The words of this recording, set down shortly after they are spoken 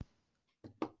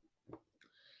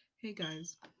Hey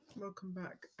guys, welcome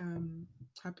back.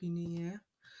 Happy New Year.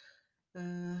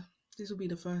 Uh, this will be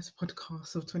the first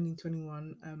podcast of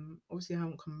 2021. Obviously, I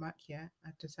haven't come back yet.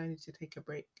 I decided to take a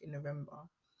break in November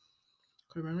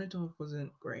because my mental health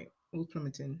wasn't great. It was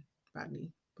plummeting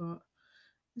badly, but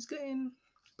it's getting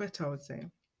better. I would say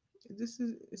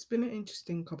it's been an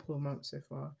interesting couple of months so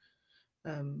far.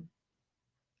 Um,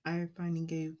 I finally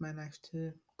gave my life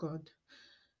to God.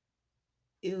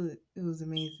 It was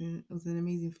amazing. It was an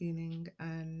amazing feeling,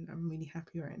 and I'm really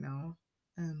happy right now.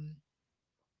 Um,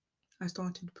 I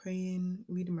started praying,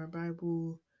 reading my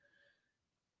Bible.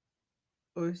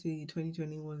 Obviously,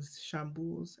 2020 was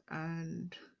shambles,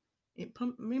 and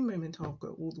made my mental health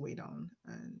go all the way down.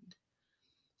 And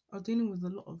I was dealing with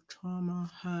a lot of trauma,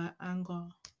 hurt, anger,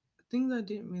 things I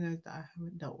didn't realize that I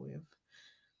haven't dealt with.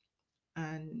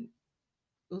 And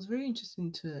it was very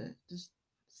interesting to just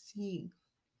see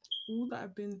all that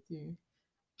I've been through.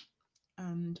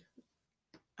 And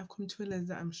I've come to realize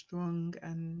that I'm strong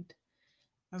and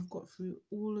I've got through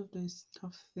all of those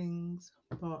tough things,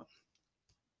 but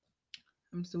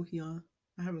I'm still here.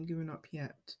 I haven't given up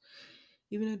yet.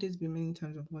 Even though there's been many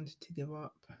times I've wanted to give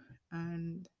up,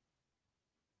 and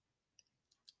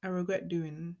I regret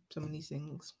doing so many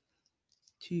things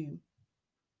to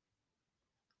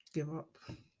give up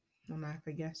on life,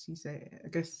 I guess you say. I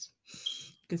guess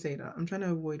you can say that. I'm trying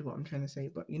to avoid what I'm trying to say,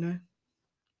 but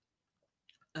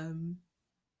um,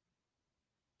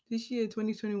 this year,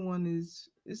 2021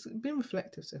 it's been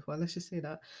reflective so far. Let's just say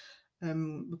that,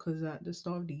 because at the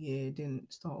start of the year, it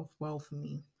didn't start off well for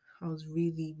me. I was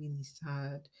really, really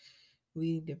sad,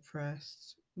 really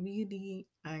depressed, really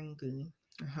angry.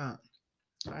 Uh-huh.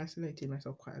 I isolated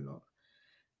myself quite a lot,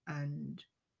 and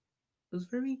it was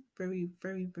very, very,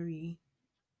 very, very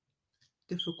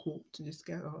difficult to just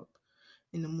get up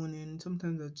in the morning.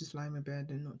 Sometimes I'd just lie in my bed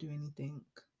and not do anything.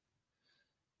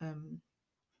 Um,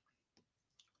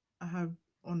 I have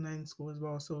online school as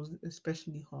well, so it was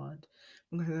especially hard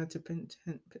because I had to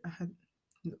pretend. I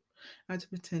had to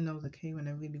pretend I was okay when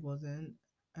I really wasn't,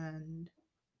 and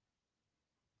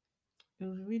it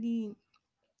was really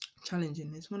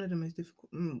challenging. It's one of the most difficult.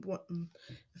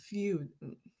 A few.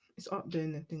 It's up there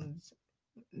in the things,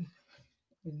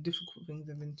 the difficult things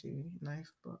I've been through in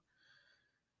life, but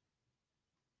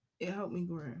it helped me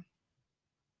grow.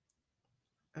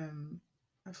 Um,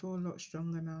 I feel a lot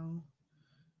stronger now.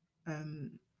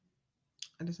 Um,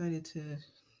 I decided to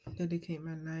dedicate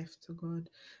my life to God.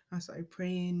 I started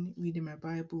praying, reading my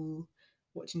Bible,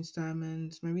 watching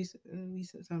sermons. My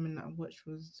recent sermon that I watched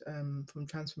was from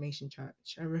Transformation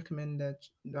Church. I recommend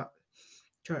that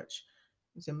church.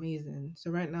 It's amazing. So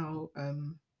right now,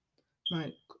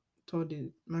 Mike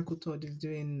Michael Todd is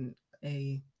doing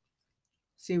a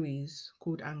series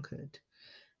called Anchored,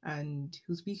 and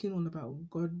he was speaking all about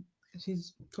God.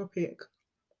 His topic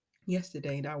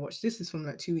yesterday that I watched. This is from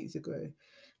like 2 weeks ago,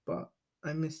 but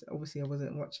I missed. Obviously, I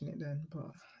wasn't watching it then,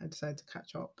 but I decided to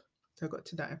catch up. So I got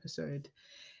to that episode,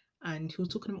 and he was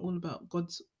talking all about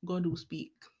God will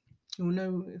speak. You will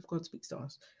know if God speaks to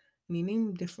us, and he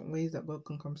named different ways that God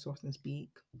can come to us and speak.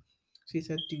 So he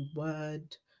said, "Do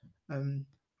word, um,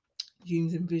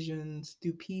 dreams and visions,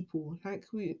 do people. Like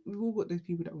we've all got those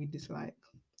people that we dislike.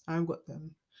 I've got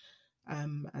them,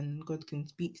 and God can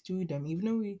speak through them, even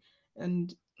though we.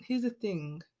 And here's the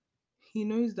thing, he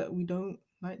knows that we don't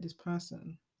like this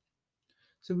person,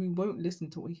 so we won't listen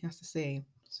to what he has to say.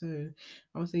 So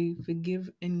I would say forgive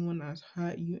anyone that's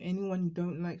hurt you. Anyone you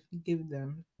don't like, forgive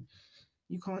them.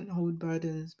 You can't hold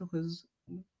burdens because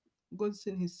God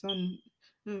sent his son.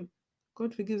 No,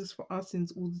 God forgives us for our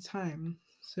sins all the time.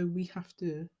 So we have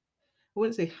to, I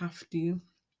wouldn't say have to,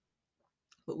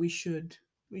 but we should.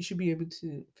 We should be able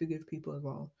to forgive people as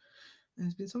well. And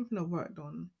it's been something I've worked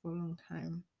on for a long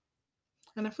time.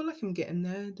 And I feel like I'm getting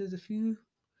there. There's a few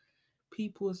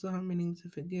people still have meaning to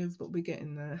forgive, but we're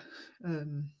getting there.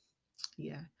 Um,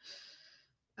 yeah.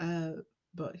 Uh,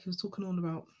 but he was talking all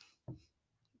about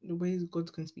the ways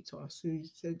God can speak to us. So he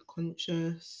said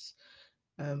conscious.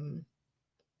 Um,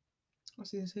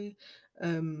 what's he say?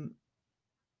 Um,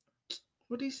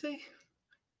 what did he say?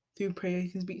 Through prayer, he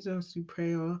can speak to us through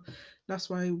prayer. That's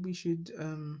why we should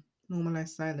normalize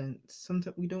silence.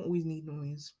 Sometimes we don't always need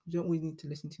noise. We don't always need to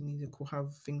listen to music or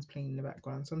have things playing in the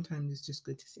background. Sometimes it's just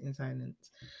good to sit in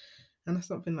silence, and that's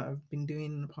something that I've been doing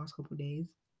in the past couple of days.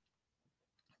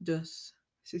 Just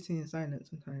sitting in silence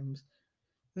sometimes.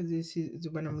 This is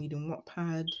when I'm reading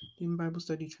Wattpad, doing Bible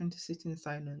study, trying to sit in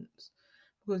silence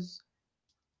because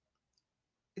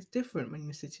it's different when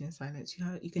you're sitting in silence.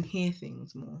 You can hear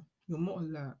things more. You're more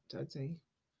alert, I'd say.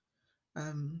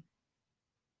 Um,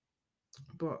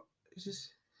 but it's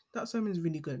just That sermon is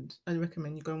really good. I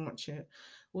recommend you go and watch it.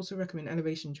 Also recommend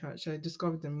Elevation Church. I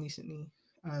discovered them recently.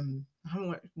 I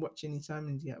haven't watched any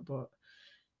sermons yet, but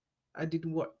I did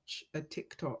watch a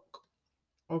TikTok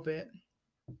of it.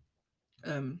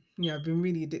 Yeah, I've been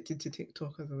really addicted to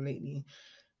TikTok as of lately.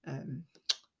 Um,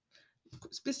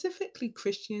 Specifically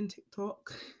Christian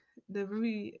TikTok. They're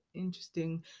very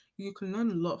interesting. You can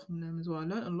learn a lot from them as well. I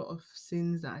learned a lot of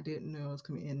sins that I didn't know I was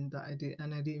committing that I did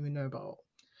and I didn't even know about.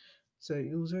 So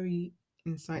it was very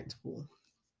insightful.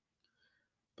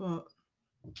 But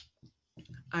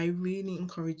I really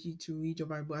encourage you to read your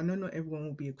Bible. I know not everyone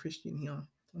will be a Christian here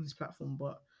on this platform,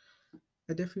 but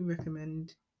I definitely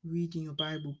recommend reading your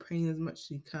Bible, praying as much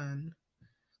as you can,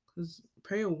 because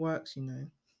prayer works, you know.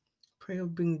 Prayer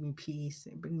brings me peace,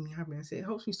 it brings me happiness, it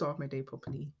helps me start off my day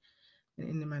properly and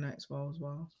in my night as well.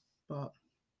 But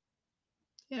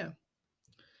yeah,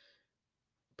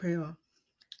 prayer, I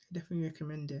definitely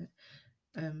recommend it.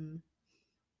 Um,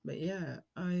 but yeah,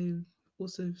 I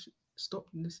also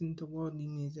stopped listening to worldly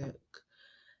music.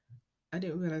 I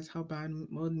didn't realize how bad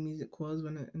worldly music was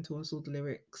until I saw the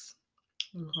lyrics.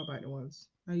 Look how bad it was.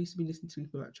 I used to be listening to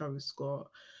people like Travis Scott.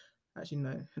 Actually,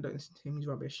 no, I don't listen to him. He's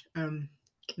rubbish.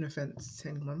 No offense to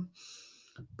anyone,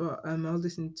 but I was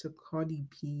listening to Cardi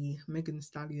B, Megan Thee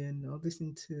Stallion. I was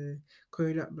listening to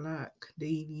Kodak Black,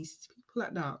 Davies, people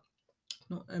like that.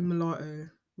 Not Mulatto.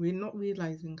 We're not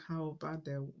realizing how bad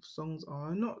their songs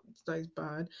are. Not that it's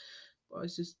bad, but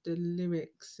it's just the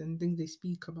lyrics and things they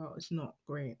speak about. It's not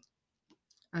great,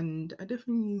 and I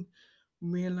definitely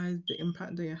realized the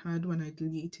impact that it had when I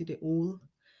deleted it all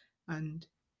and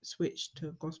switched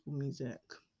to gospel music.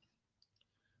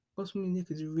 Gospel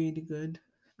music is really good,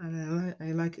 and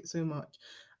I like it so much.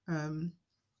 Um,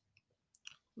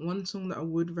 One song that I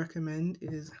would recommend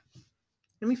is,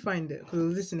 let me find it because I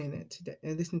was listening it today.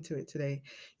 Listening to it today.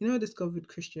 You know, I discovered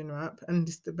Christian rap, and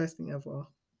it's the best thing ever.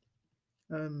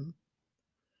 Um,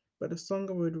 but the song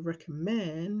I would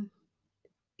recommend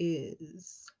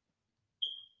is,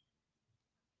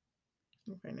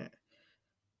 let me find it.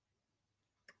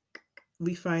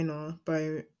 Refiner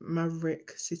by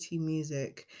Maverick City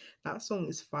Music. That song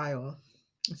is fire.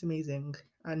 It's amazing.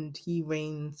 And He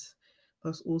Reigns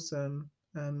was awesome.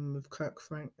 With Kirk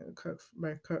Franklin.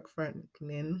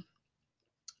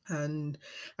 And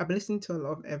I've been listening to a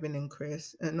lot of Evan and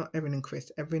Chris. Not Evan and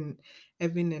Chris. Evan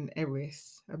and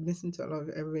Eris. I've been listening to a lot of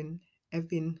Evan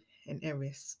and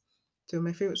Eris. So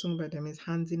my favorite song by them is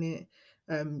Hands in It.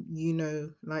 You know,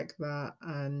 like that,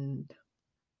 and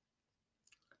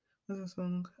what's the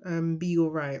song? Be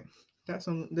Alright. That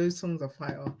song, those songs are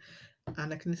fire,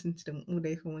 and I can listen to them all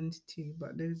day if I wanted to.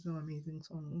 But those are amazing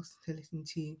songs to listen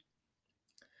to.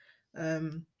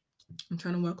 Um, I'm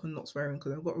trying to work on not swearing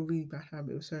because I've got a really bad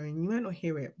habit of swearing. You might not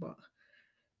hear it, but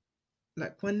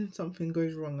like when something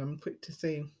goes wrong, I'm quick to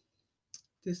say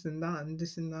this and that and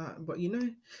this and that. But you know,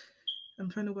 I'm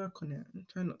trying to work on it. I'm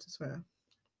trying not to swear.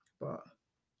 But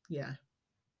yeah,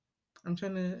 I'm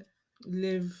trying to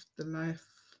live the life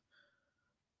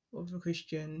of a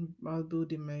Christian while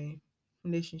building my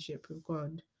relationship with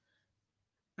God.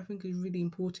 I think it's really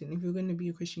important. If you're going to be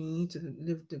a Christian, you need to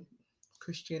live the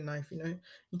Christian life, you know.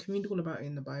 You can read all about it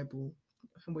in the Bible,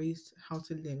 ways how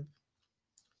to live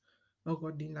a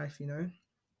godly life, you know.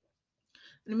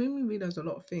 And it made me realize a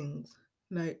lot of things.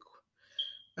 Like,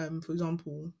 for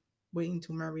example, waiting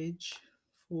till marriage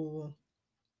for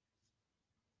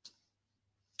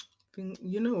thing,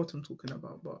 you know what I'm talking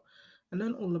about, but I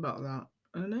learned all about that.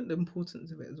 And I learned the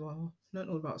importance of it as well. I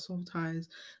learned all about soul ties,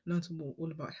 learned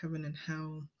all about heaven and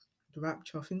hell, the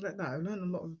rapture, things like that. I learned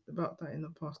a lot about that in the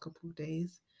past couple of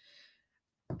days,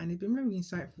 and it's been very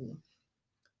insightful.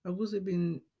 I've also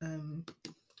been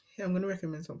here, I'm going to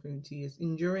recommend something to you. It's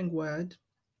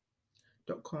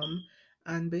enduringword.com,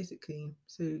 and basically,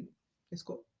 so it's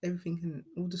got everything in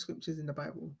all the scriptures in the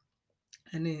Bible,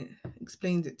 and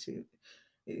explains it to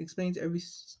it explains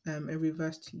every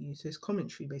verse to you. So it's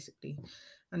commentary basically,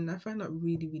 and I find that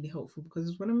really really helpful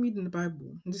because when I'm reading the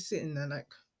Bible, I'm just sitting there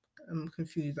like I'm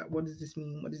confused. Like, what does this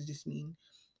mean? What does this mean?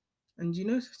 And you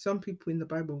know, some people in the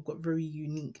Bible have got very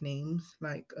unique names.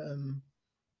 Like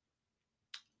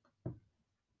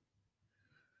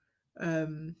let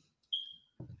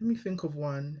me think of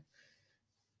one.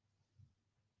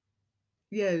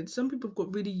 Yeah, some people have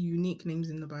got really unique names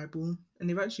in the Bible, and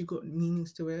they've actually got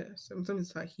meanings to it. Sometimes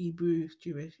it's like Hebrew,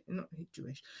 Jewish, not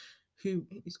Jewish, who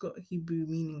it's got Hebrew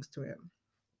meanings to it.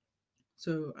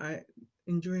 So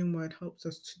Enduring Word helps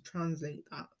us to translate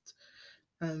that.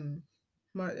 Um,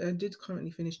 I did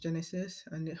currently finish Genesis,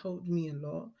 and it helped me a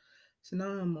lot. So now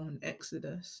I'm on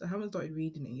Exodus. I haven't started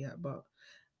reading it yet, but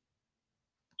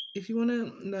if you want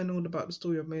to learn all about the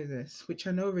story of Moses, which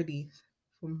I know already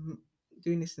from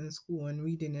doing this in school and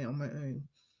reading it on my own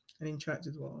and in church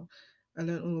as well, I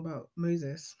learned all about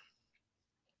Moses.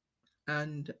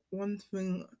 And one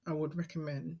thing I would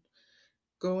recommend,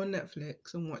 go on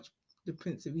Netflix and watch The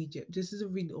Prince of Egypt. This is a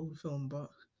really old film, but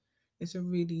it's a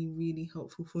really, really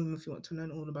helpful film if you want to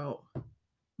learn all about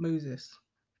Moses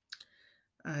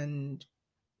and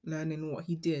learning what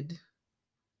he did,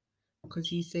 because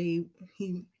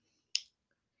he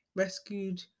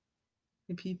rescued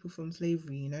the people from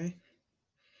slavery,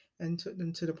 and took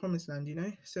them to the promised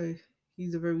land, So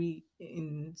he's a very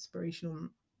inspirational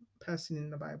person in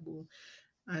the Bible,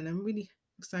 and I'm really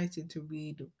excited to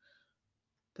read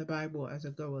the Bible as I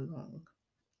go along.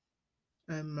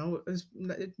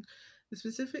 The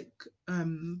specific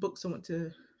books I want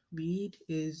to read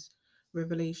is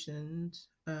Revelations,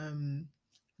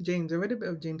 James. I read a bit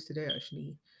of James today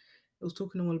actually. It was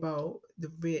talking all about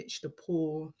the rich, the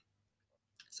poor,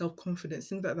 self confidence,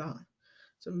 things like that.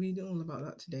 So reading all about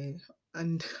that today.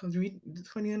 And I was reading,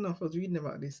 funny enough, I was reading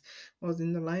about this. I was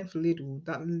in the line for Lidl.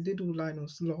 That little line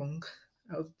was long.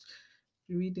 I was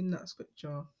reading that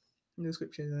scripture, the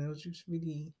scriptures, and it was just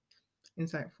really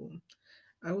insightful.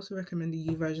 I also recommend the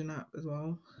YouVersion app as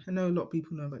well. I know a lot of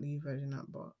people know about the YouVersion app,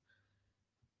 but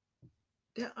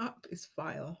their app is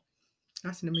fire.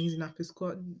 That's an amazing app. It's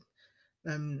got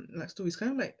like stories,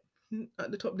 kind of like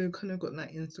at the top they've kind of got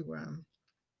like Instagram,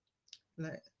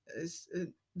 like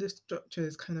the structure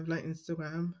is kind of like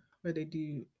Instagram where they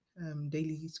do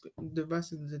the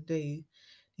verses of the day.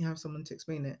 You have someone to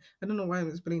explain it. I don't know why I'm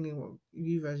explaining what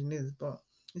YouVersion is, but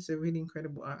it's a really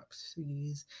incredible app to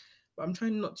use. But I'm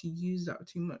trying not to use that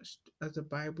too much as a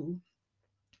Bible.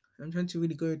 I'm trying to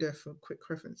really go there for quick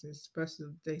references, verses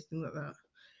of the day, things like that.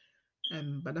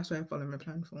 But that's why I follow my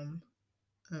plan form.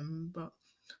 But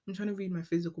I'm trying to read my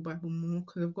physical Bible more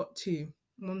because I've got two.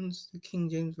 One's the King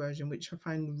James version, which I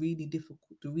find really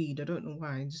difficult to read. I don't know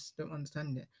why. I just don't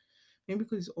understand it. Maybe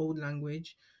because it's old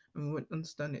language and we won't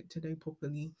understand it today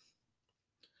properly.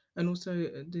 And also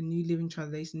the New Living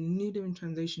Translation. The New Living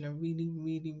Translation, I really,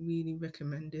 really, really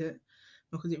recommend it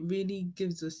because it really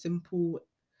gives a simple.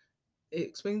 It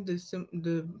explains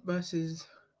the verses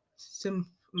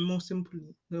more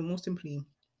simply. No, more simply.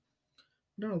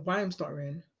 I don't know why I'm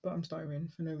stuttering, but I'm stuttering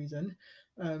for no reason.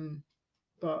 Um,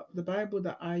 But the Bible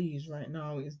that I use right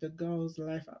now is the Girls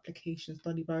Life Application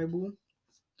Study Bible.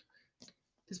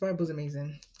 This Bible is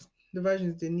amazing. The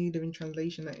version is the New Living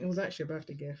Translation. It was actually a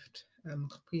birthday gift a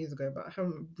couple years ago, but I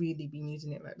haven't really been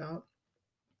using it like that.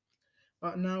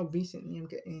 But now, recently, I'm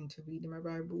getting into reading my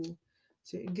Bible.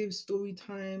 So it gives story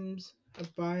times,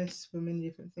 advice for many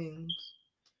different things.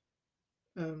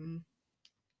 Um,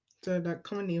 so like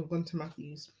currently I've gone to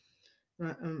Matthew's,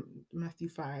 right? Matthew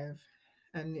 5,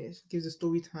 and it gives a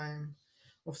story time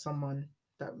of someone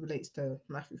that relates to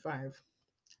Matthew 5.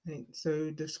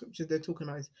 So the scriptures they're talking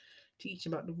about is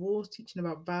teaching about divorce, teaching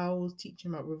about vows,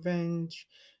 teaching about revenge,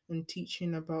 and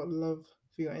teaching about love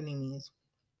for your enemies.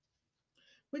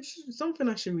 Which is something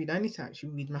I should read. I need to actually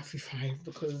read Matthew 5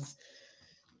 because,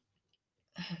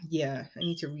 yeah, I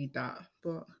need to read that.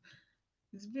 But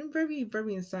it's been very,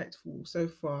 very insightful so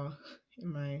far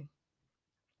in my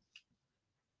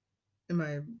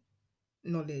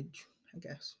knowledge, I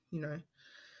guess,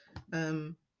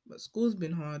 But school's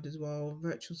been hard as well.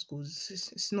 Virtual schools,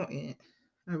 it's not it.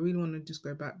 I really want to just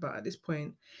go back, but at this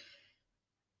point,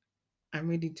 I'm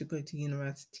ready to go to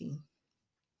university.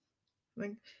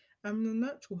 Like, I'm a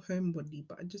natural homebody,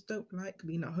 but I just don't like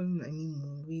being at home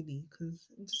anymore, really, because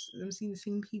I'm seeing the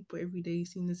same people every day,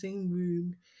 seeing the same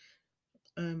room.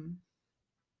 Um,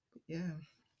 yeah,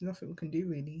 nothing we can do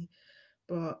really.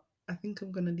 But I think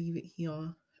I'm gonna leave it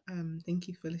here. Thank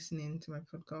you for listening to my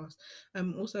podcast.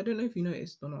 Also, I don't know if you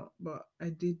noticed or not, but I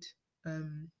did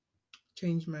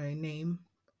change my name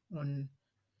on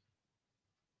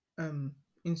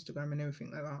Instagram and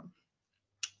everything like that.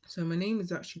 So my name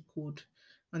is actually called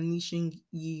Unleashing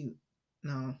You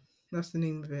now. That's the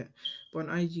name of it. But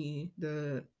on IG,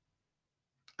 the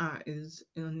at is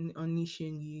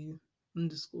Unleashing You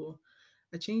underscore.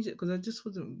 I changed it because I just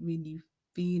wasn't really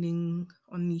feeling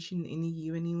unleashing any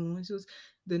you anymore. It was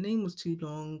the name was too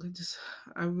long.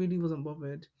 I really wasn't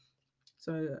bothered.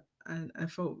 So and I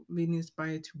felt really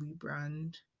inspired to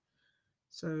rebrand.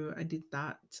 So I did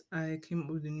that. I came up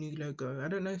with a new logo. I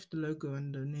don't know if the logo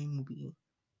and the name will be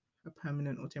a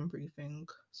permanent or temporary thing.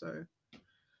 So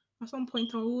at some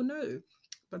point I will know.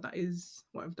 But that is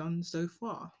what I've done so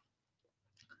far.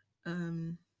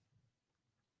 Um,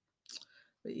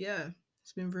 but yeah,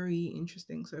 it's been very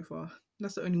interesting so far.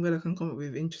 That's the only word I can come up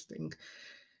with. Interesting.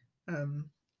 Um,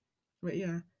 but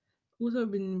yeah. Also,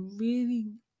 I've been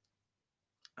really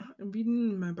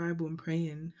reading my Bible and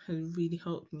praying has really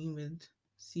helped me with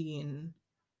seeing,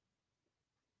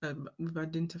 with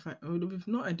identifying, with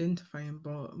not identifying,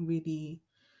 but really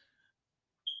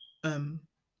um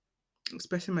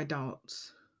expressing my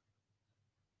doubts,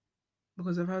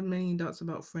 because I've had many doubts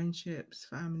about friendships,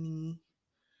 family,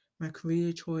 my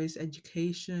career choice,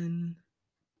 education,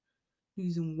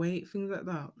 losing weight, things like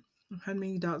that. I've had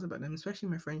many doubts about them, especially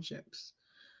my friendships,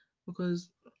 because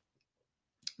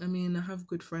I mean, I have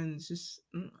good friends. Just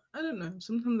I don't know.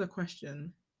 Sometimes I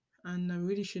question, and I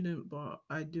really shouldn't, but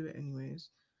I do it anyways.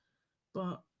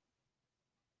 But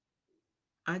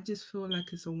I just feel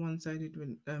like it's a one-sided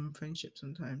friendship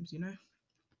sometimes,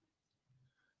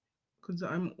 because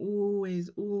I'm always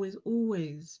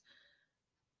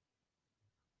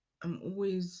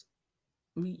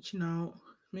reaching out,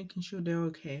 making sure they're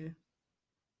okay,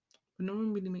 but no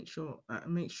one really makes sure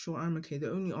I'm okay. They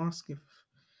only ask if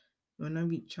when I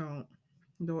reach out,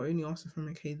 they'll only ask if I'm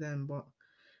okay then. But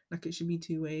like it should be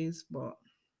two ways. But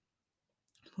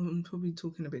I'm probably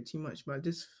talking a bit too much, but I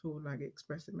just feel like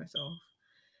expressing myself.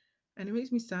 And it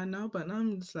makes me sad now, but now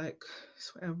I'm just like,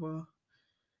 it's whatever.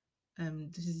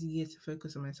 This is the year to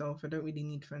focus on myself. I don't really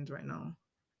need friends right now.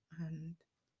 And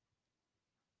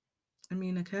I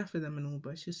mean, I care for them and all,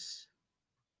 but it's just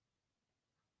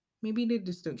maybe they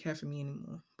just don't care for me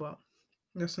anymore. But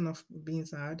that's enough being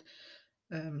sad.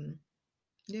 Um,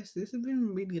 yes, this has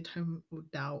been really a time of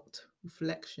doubt,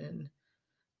 reflection,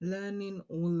 learning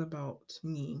all about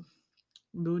me,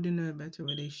 building a better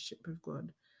relationship with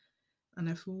God. And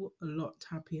I feel a lot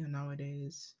happier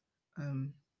nowadays.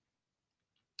 Um,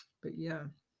 but yeah,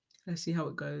 let's see how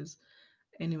it goes.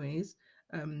 Anyways,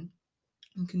 um,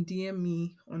 you can DM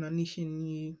me on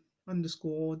Anishin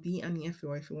underscore the Annie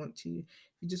FOI if you want to.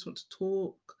 If you just want to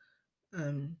talk,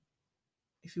 um,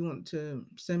 if you want to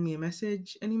send me a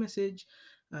message, any message,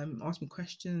 ask me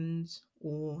questions,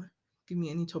 or give me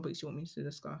any topics you want me to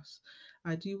discuss.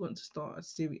 I do want to start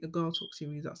a girl talk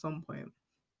series at some point.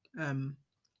 Um,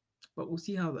 but we'll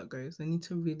see how that goes. I need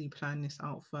to really plan this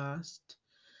out first.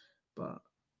 But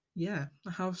yeah,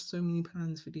 I have so many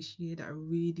plans for this year that I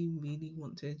really, really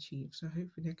want to achieve. So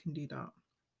hopefully I can do that.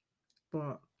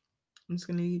 But I'm just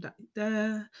gonna leave that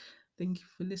there. Thank you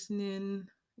for listening.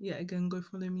 Yeah, again, go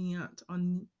follow me at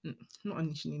not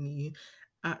unleashing you,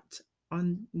 at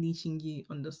unleashing you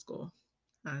underscore.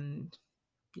 And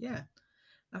yeah,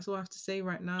 that's all I have to say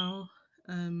right now.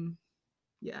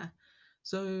 Yeah.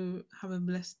 So have a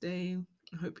blessed day.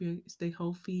 I hope you stay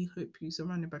healthy. Hope you're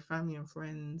surrounded by family and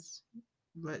friends,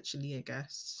 virtually, I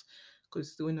guess,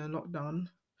 because still in a lockdown.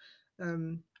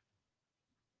 Um,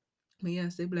 but yeah,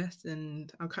 stay blessed,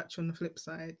 and I'll catch you on the flip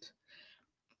side.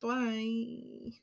 Bye.